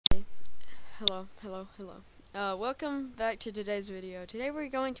Hello. Welcome back to today's video. Today we're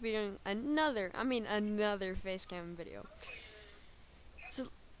going to be doing another Facecam video. So,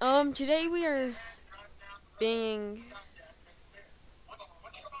 today we are being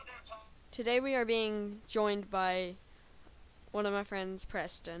joined by one of my friends,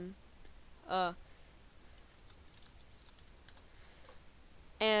 Preston.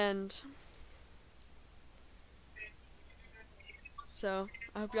 And so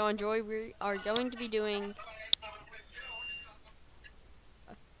I hope y'all enjoy. We are going to be doing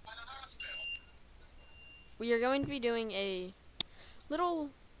a little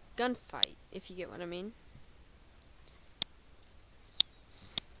gunfight, if you get what I mean.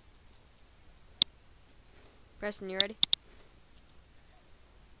 Preston, you ready?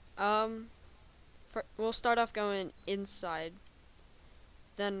 We'll start off going inside.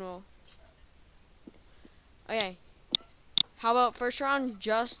 Then we'll... Okay. How about first round,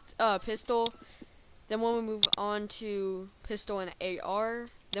 just pistol. Then we'll move on to pistol and AR.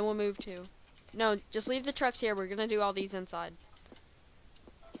 Then we'll move to... No, just leave the trucks here. We're gonna do all these inside.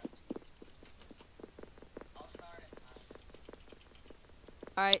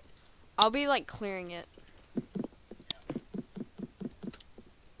 Alright. I'll be like clearing it.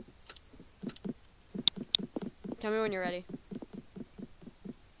 Tell me when you're ready.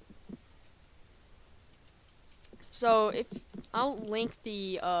 So if I'll link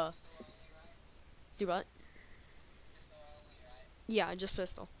the do what? Yeah, just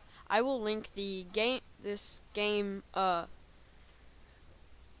pistol. I will link the game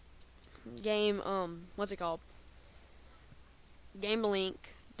what's it called? Game link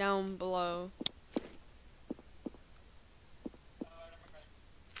down below.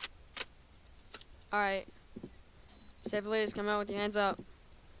 Alright. Stay please, come out with your hands up.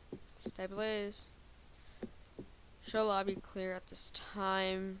 Stay please. Show lobby clear at this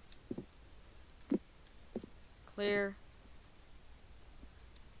time. Clear.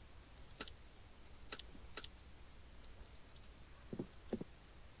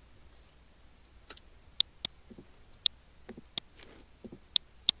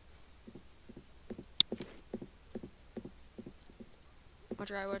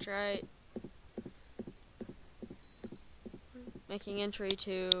 Watch right. Making entry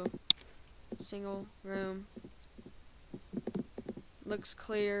to single room. Looks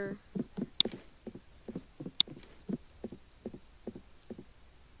clear.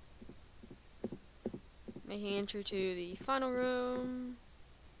 Making entry to the final room.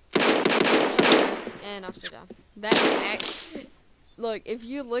 And upside down. Look, if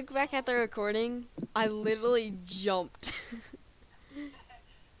you look back at the recording, I literally jumped.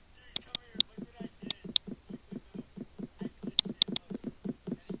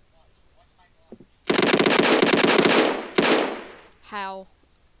 How?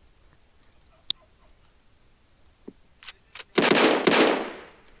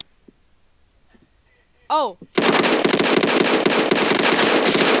 Oh!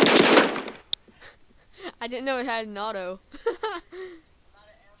 I didn't know it had an auto.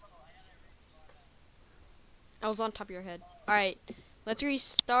 I was on top of your head. Alright, let's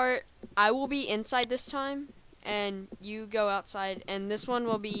restart. I will be inside this time, and you go outside, and this one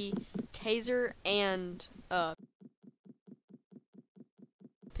will be taser and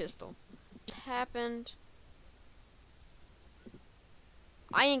pistol. What happened?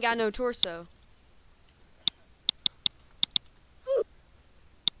 I ain't got no torso.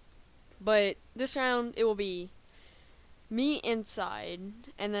 But this round it will be me inside,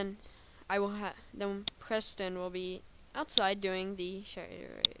 and then then Preston will be outside doing the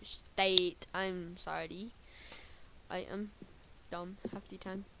state. I'm sorry. I am dumb half the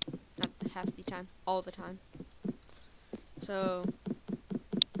time. Not half the time, all the time. So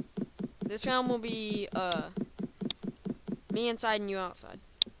this round will be me inside and you outside.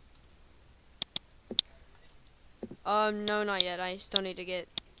 No, not yet. I still need to get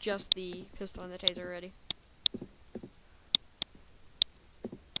just the pistol and the taser ready.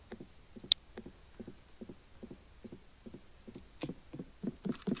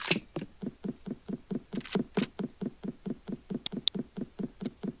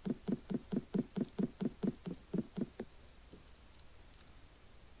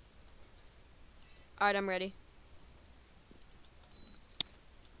 Alright, I'm ready.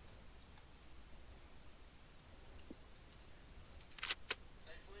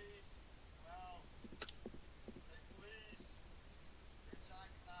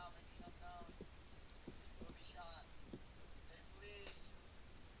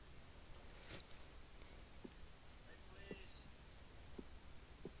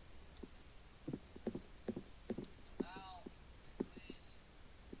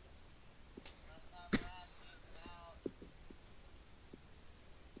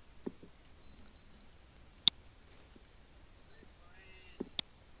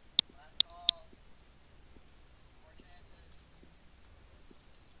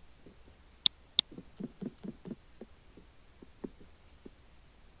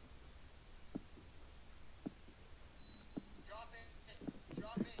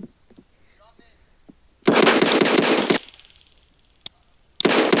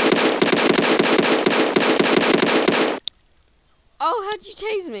 How'd you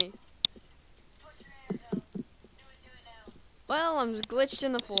tase me? Well, I'm glitched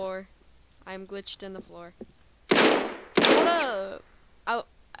in the floor. I'm glitched in the floor. Hold up.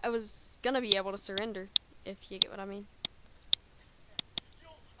 I was gonna be able to surrender, if you get what I mean.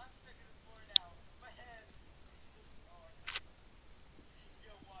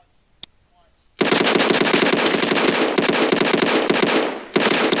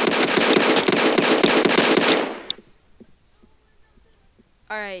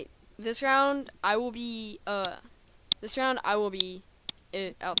 Alright, this round I will be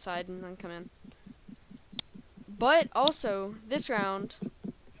outside and then come in. But also, this round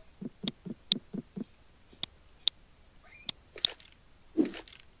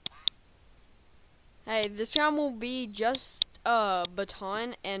hey, this round will be just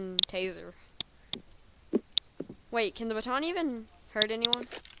baton and taser. Wait, can the baton even hurt anyone?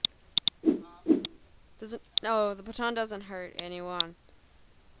 No, the baton doesn't hurt anyone.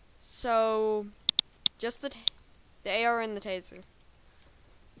 So, just the AR and the taser.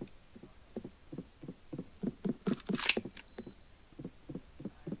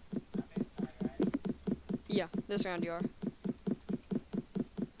 Yeah, this round you are.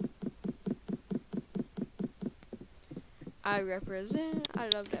 I represent. I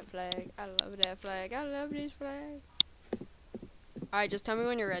love that flag. I love that flag. I love this flag. Alright, just tell me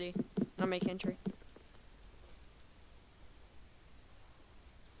when you're ready. I'll make entry.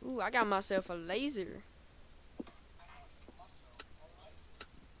 Ooh, I got myself a laser.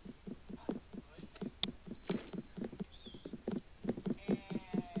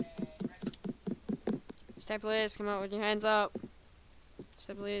 Stay please, come out with your hands up.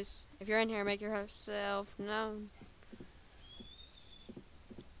 Stay please. If you're in here, make yourself known.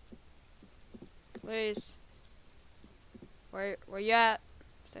 Please. Where you at?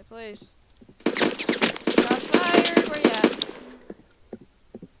 Stay please. Shots fired, where you at?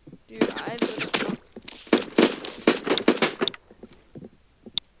 Dude, I literally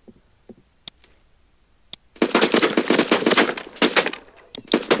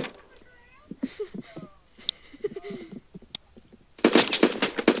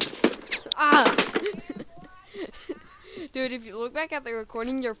ah! Dude, if you look back at the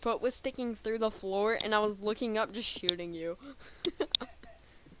recording, your foot was sticking through the floor, and I was looking up just shooting you.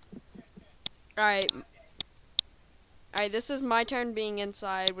 Alright. Alright, this is my turn being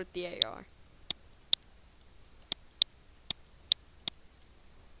inside with the AR.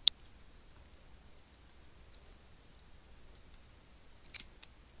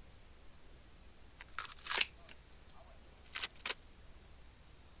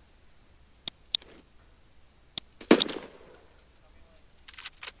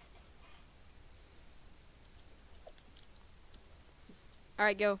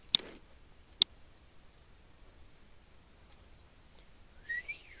 Alright, go.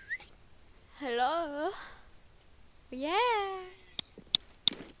 Hello? Yeah.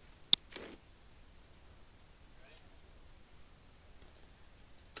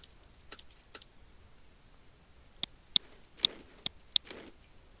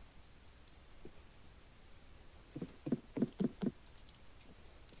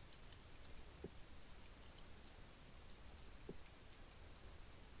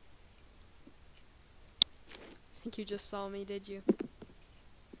 I think you just saw me, did you?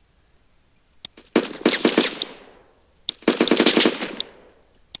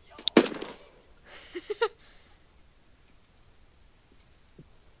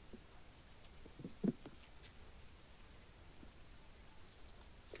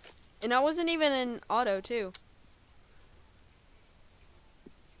 And I wasn't even in auto, too.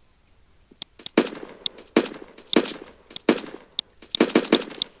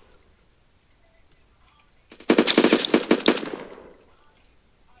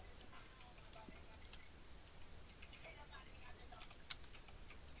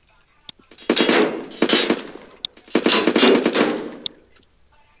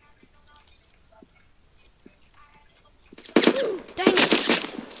 Dang it!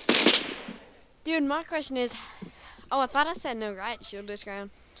 Dude, my question is... Oh, I thought I said no riot shield this round.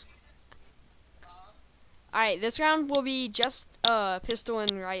 Alright, this round will be just pistol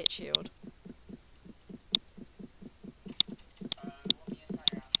and riot shield.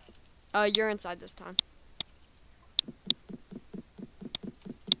 You're inside this time.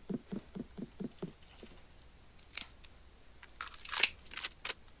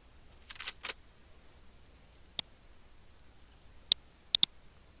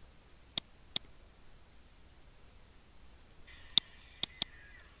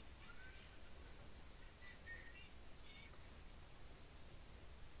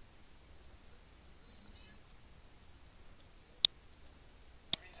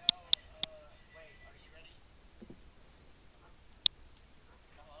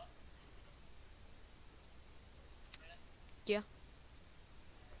 you.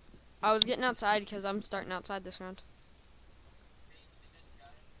 I was getting outside because I'm starting outside this round.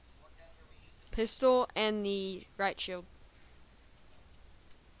 Pistol and the right shield.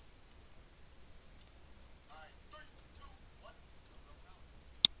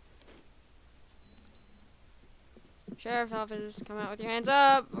 Sheriff's office, come out with your hands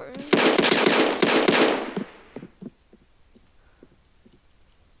up.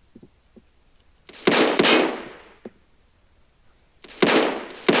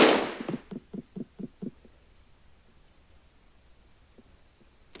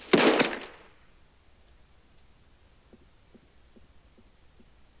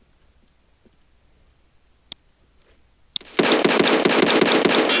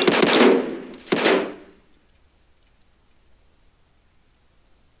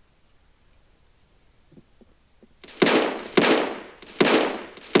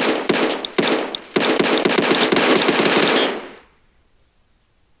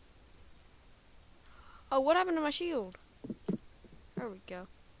 Oh, what happened to my shield? There we go.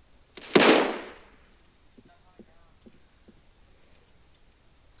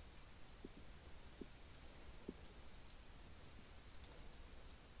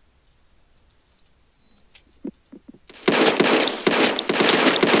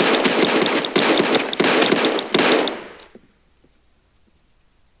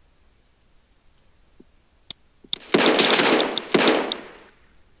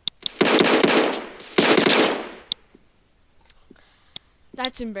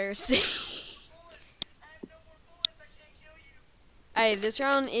 That's embarrassing. Hey, this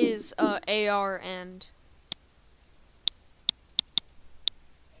round is AR and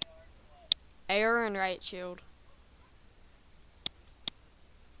right shield.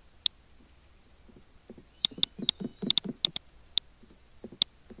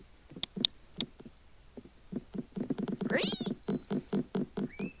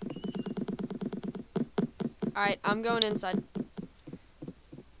 Alright, I'm going inside.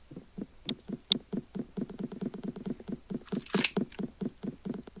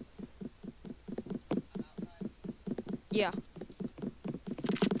 Yeah.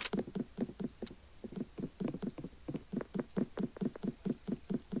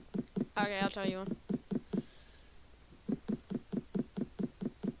 Okay, I'll tell you one.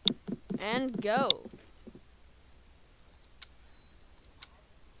 And go.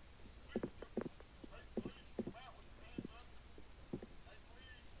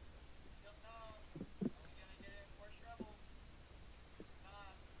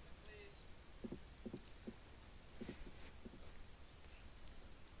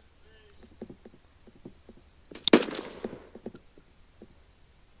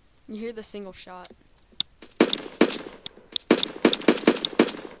 You hear the single shot.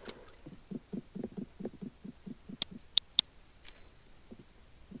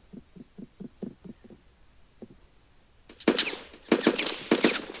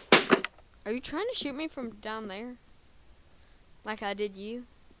 Are you trying to shoot me from down there? Like I did you?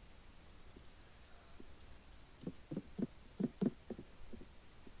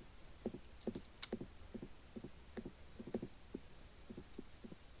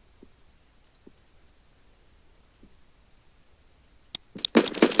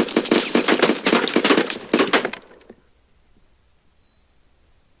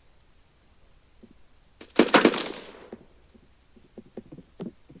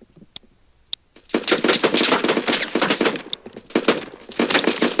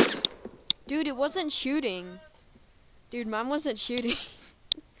 Dude, it wasn't shooting. Dude, mine wasn't shooting.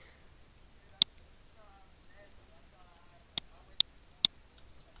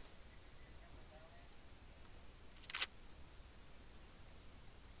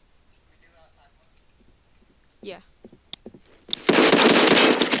 Yeah.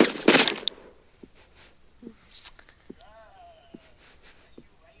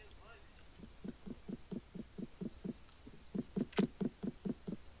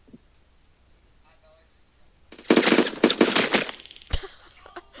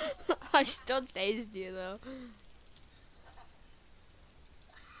 I still tased you though.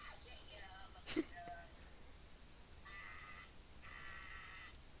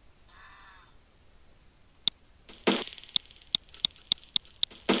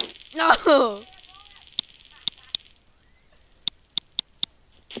 No!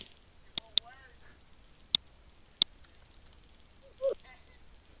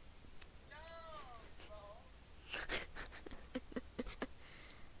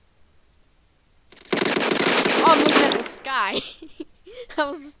 Oh, I'm looking at the sky. I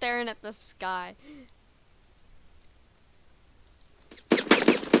was staring at the sky.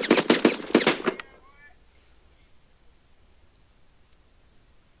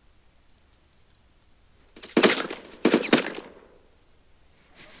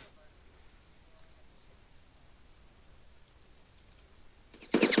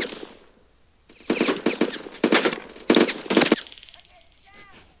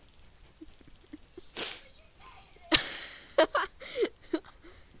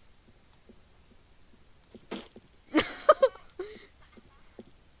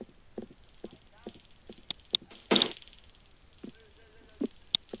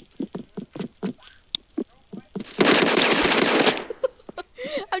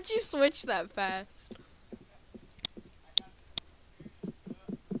 switch that fast.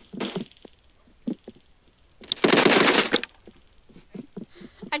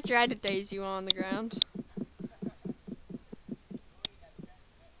 I tried to tase you on the ground.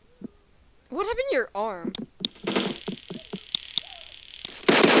 What happened to your arm?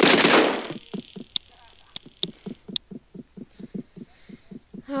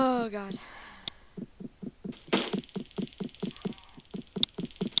 Oh god.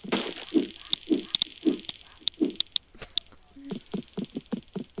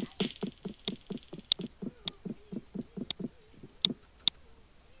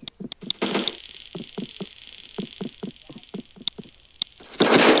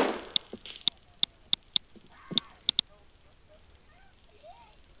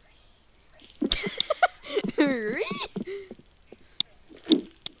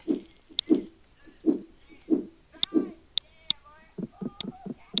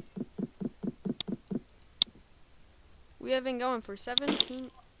 We have been going for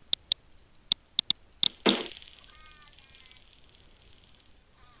 17.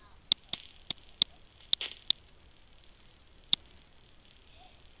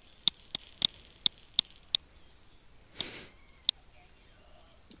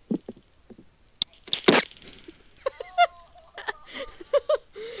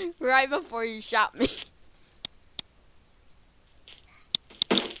 Right before you shot me.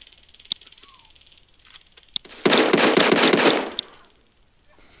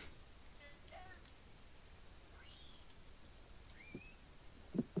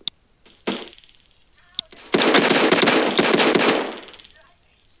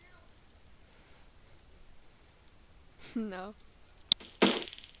 No.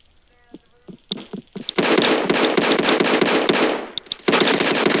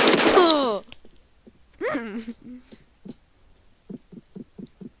 Oh.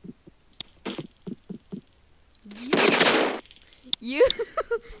 You,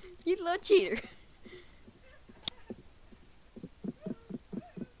 you little cheater.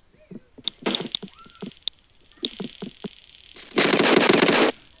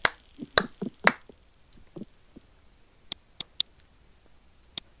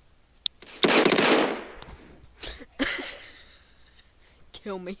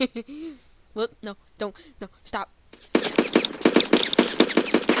 Kill me. Look, no, don't, no, stop.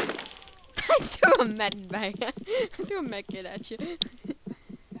 I threw a med bag. I threw a med kit at you.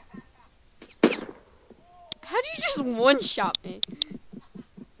 How do you just one-shot me?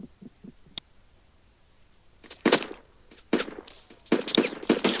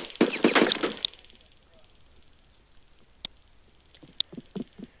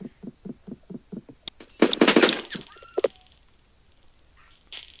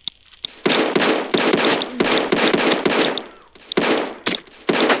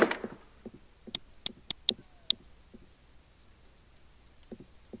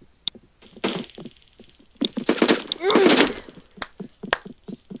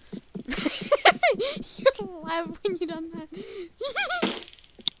 You're laugh when you done that.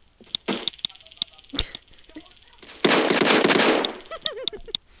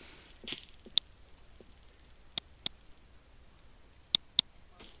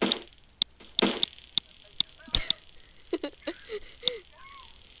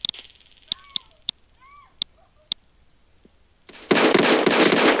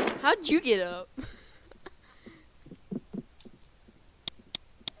 How'd you get up?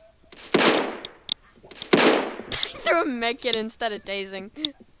 I threw a med kit instead of tasing.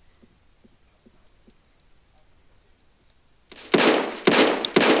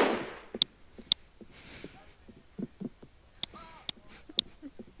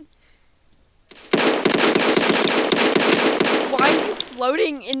 Why are you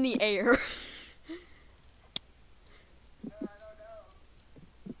floating in the air?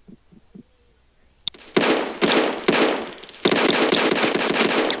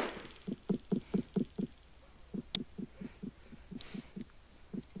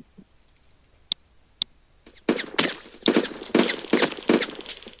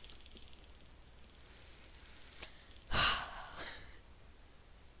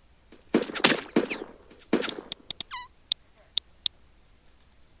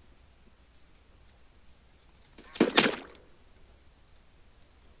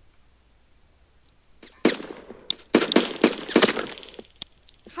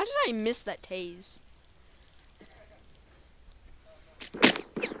 How did I miss that tase?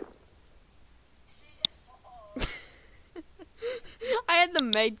 I had the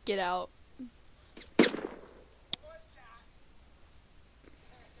med get out.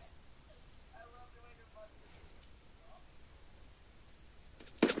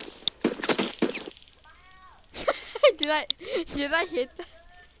 did I hit that?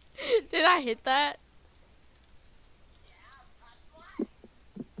 Did I hit that?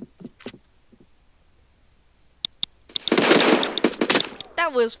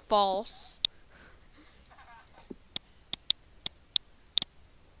 That was false.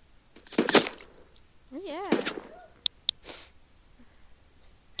 Yeah.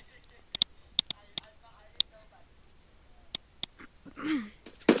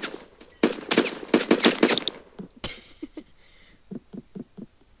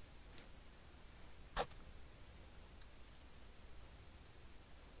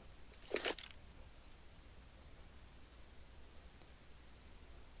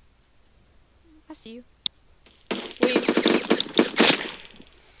 I see you. Wait.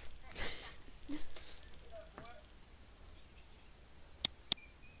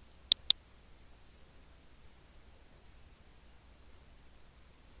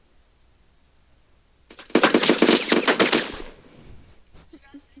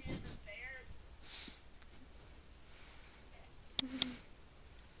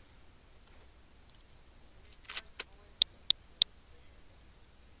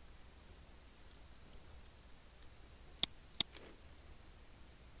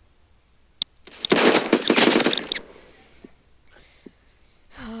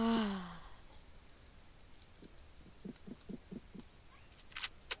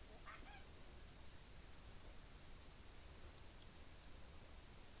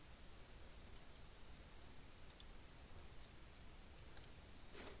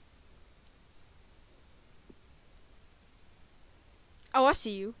 Oh, I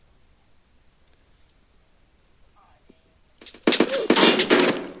see you.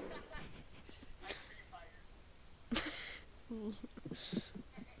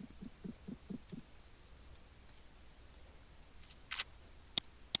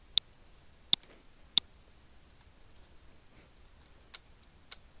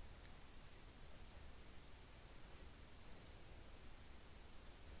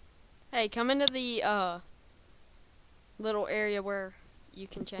 Hey, come into the little area where you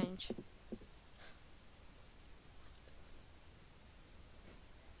can change.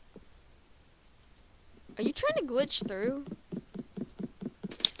 Are you trying to glitch through?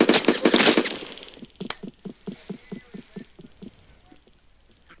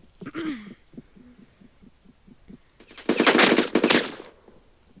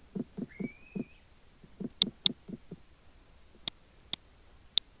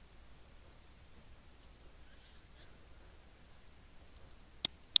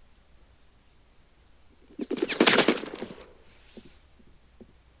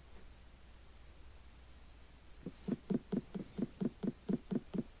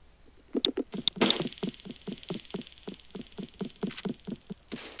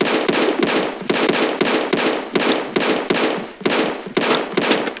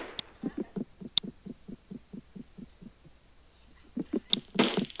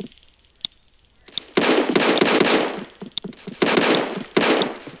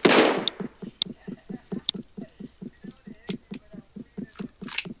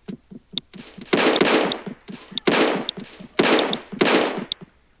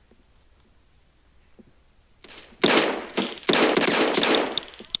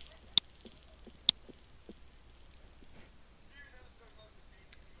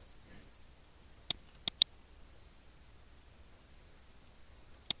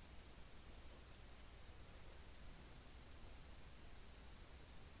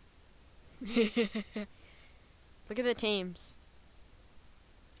 Look at the teams.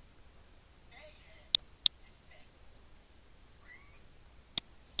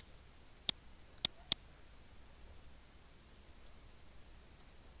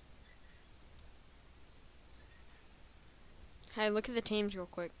 Hey, look at the teams real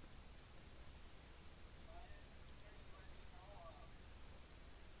quick.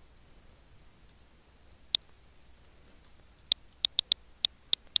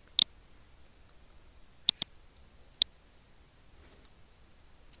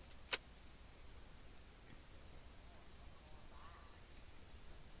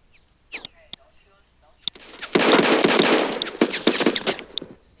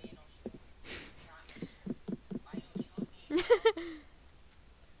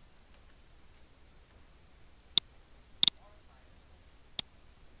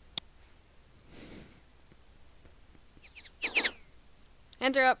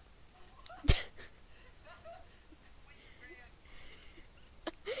 Hands are up.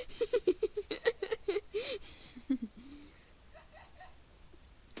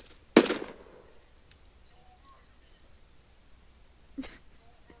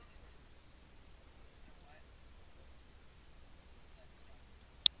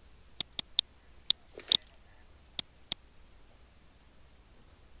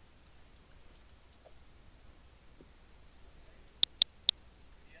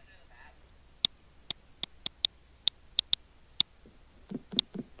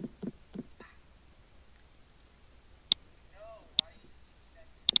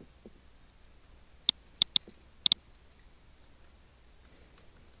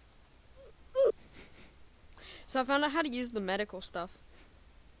 So I found out how to use the medical stuff.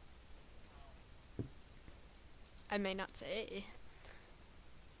 I may not say.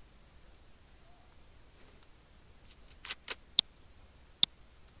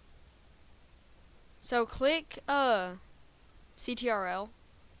 So click CTRL.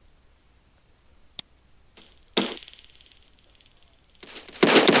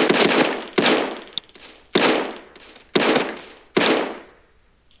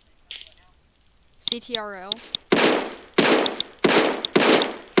 CTRL.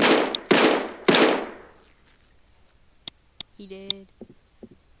 He did.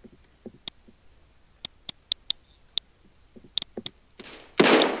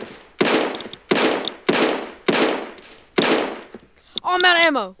 Oh, I'm out of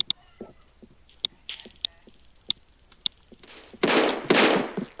ammo.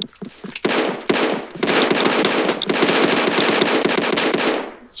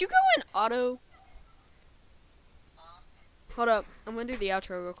 Did you go in auto? Hold up. I'm gonna do the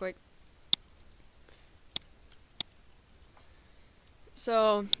outro real quick.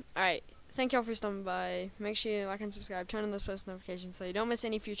 So, alright. Thank y'all for stopping by. Make sure you like and subscribe. Turn on those post notifications so you don't miss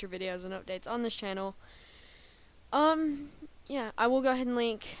any future videos and updates on this channel. Yeah, I will go ahead and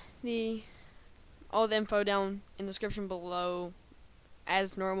link all the info down in the description below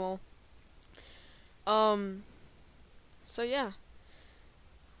as normal. So yeah.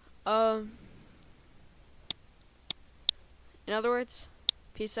 In other words,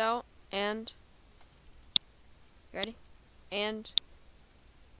 peace out and ready? And